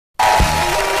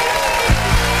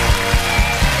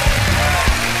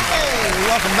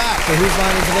welcome back to Whose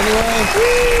Line Is It Anyway?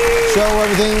 Show where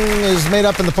everything is made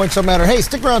up and the points don't matter. Hey,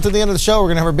 stick around to the end of the show. We're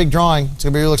going to have our big drawing. It's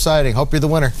going to be real exciting. Hope you're the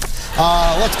winner.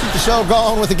 Let's keep the show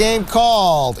going with a game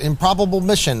called Improbable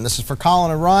Mission. This is for Colin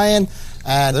and Ryan,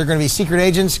 and they're going to be secret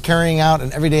agents carrying out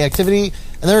an everyday activity.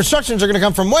 And their instructions are going to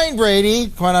come from Wayne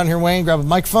Brady. Come on down here, Wayne. Grab a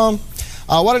microphone.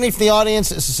 What I need from the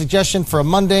audience is a suggestion for a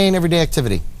mundane, everyday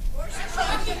activity.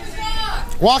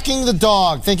 Walking the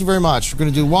dog. Thank you very much. We're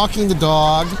going to do walking the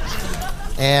dog,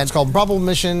 and it's called Improbable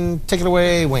Mission. Take it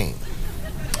away, Wayne.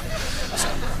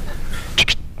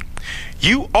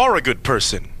 You are a good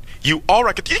person. You are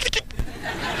a...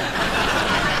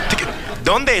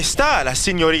 ¿Dónde está la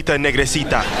señorita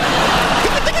negrecita?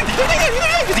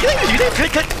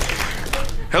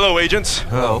 Hello, agents.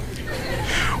 Hello.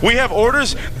 We have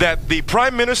orders that the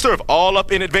Prime Minister of all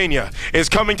up in Advania is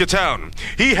coming to town.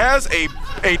 He has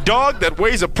a dog that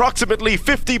weighs approximately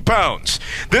 50 pounds.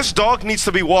 This dog needs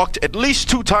to be walked at least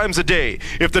 2 times a day.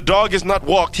 If the dog is not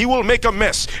walked, he will make a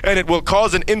mess, and it will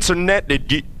cause an international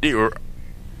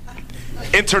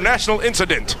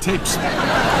incident. Tapes.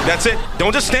 That's it.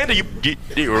 Don't just stand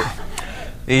there.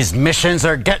 These missions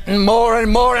are getting more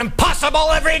and more impossible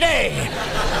every day.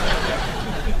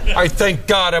 I thank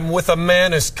God I'm with a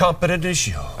man as competent as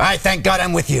you. I thank God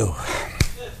I'm with you.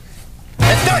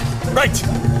 Let's do it! Right.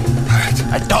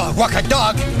 A dog, walk a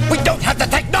dog. We don't have the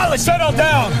technology. Settle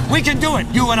down. We can do it,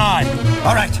 you and I.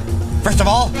 All right. First of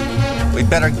all, we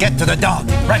better get to the dog.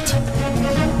 Right.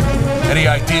 Any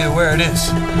idea where it is?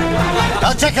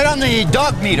 I'll check it on the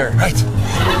dog meter. Right.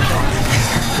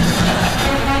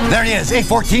 There he is,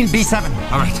 A14, B7.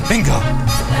 All right. Bingo. All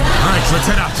right, let's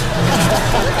head out.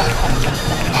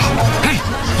 Hey,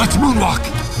 let's moonwalk.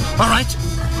 All right.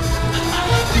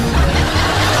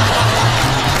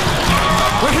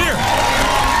 We're here.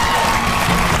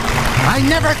 I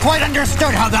never quite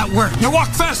understood how that worked. You walk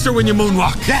faster when you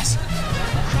moonwalk. Yes.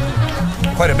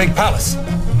 Quite a big palace.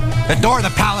 The door of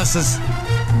the palace is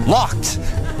locked.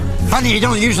 Funny, you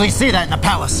don't usually see that in a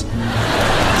palace.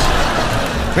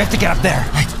 We have to get up there.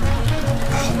 Right.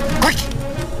 Quick!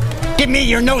 Give me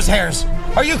your nose hairs.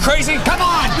 Are you crazy? Come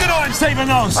on! You know I'm saving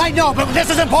those. I know, but this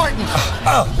is important.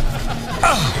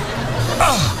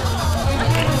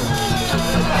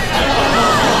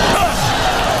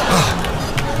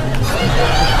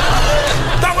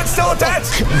 That one's still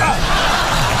attached. All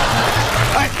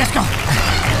right, let's go.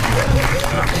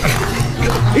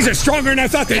 These are stronger than I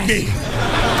thought they'd be.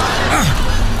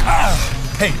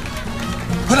 Hey,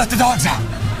 who let the dogs out?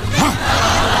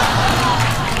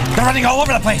 They're running all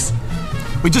over the place.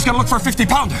 We just gotta look for a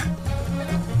 50-pounder.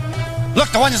 Look,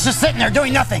 the one that's just sitting there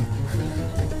doing nothing.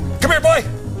 Come here, boy.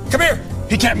 Come here.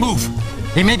 He can't move.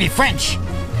 He may be French.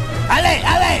 Allez,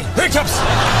 allez! Here he comes.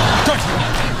 Good.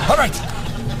 All right.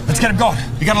 Let's get him going.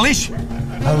 You got a leash?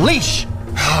 A leash?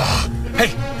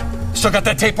 Hey, still got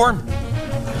that tapeworm?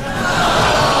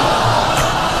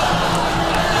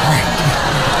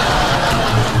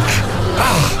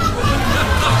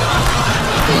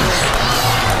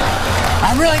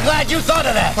 I'm really glad you thought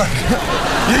of that.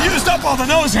 You used up all the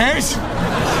nose hairs.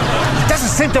 He doesn't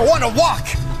seem to want to walk.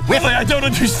 Really, I don't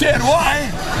understand why.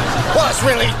 Well, it's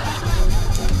really...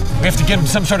 We have to give him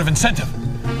some sort of incentive.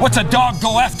 What's a dog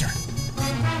go after?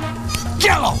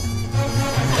 Jello!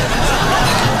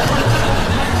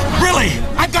 Really?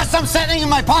 I've got some setting in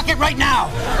my pocket right now.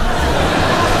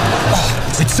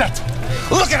 Oh, it's set.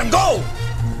 Look at him go!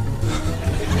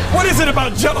 What is it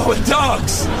about Jello and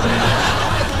dogs?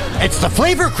 It's the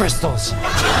flavor crystals.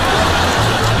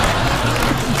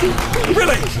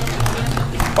 Really?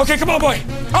 Okay, come on, boy.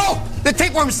 Oh, the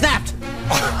tapeworm snapped.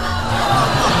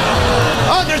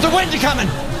 Oh, there's a wind coming.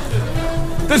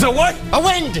 There's a what? A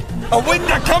wind. A wind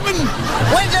coming?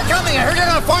 Winds are coming. I heard it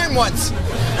on a farm once.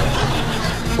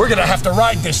 We're gonna have to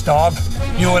ride this dog,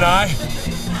 you and I.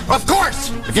 Of course.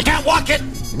 If you can't walk it,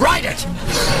 ride it.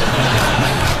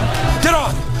 Get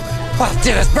on. Well,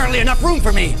 dude, there's barely enough room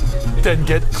for me. Then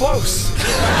get close.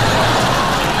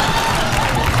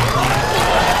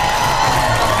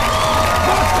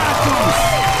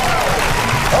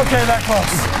 Okay, that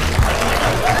close.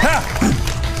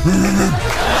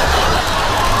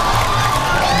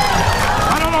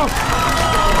 I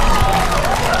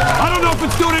don't know if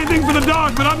it's doing anything for the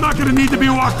dog, but I'm not going to need to be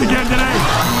walked again today.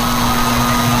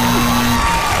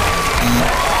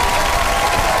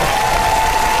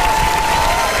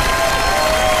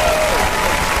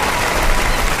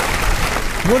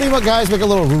 What do you guys make a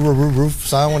little roof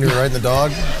sound when you're riding the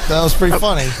dog? That was pretty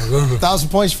funny. 1,000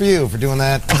 points for you for doing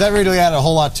that. That really added a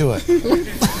whole lot to it.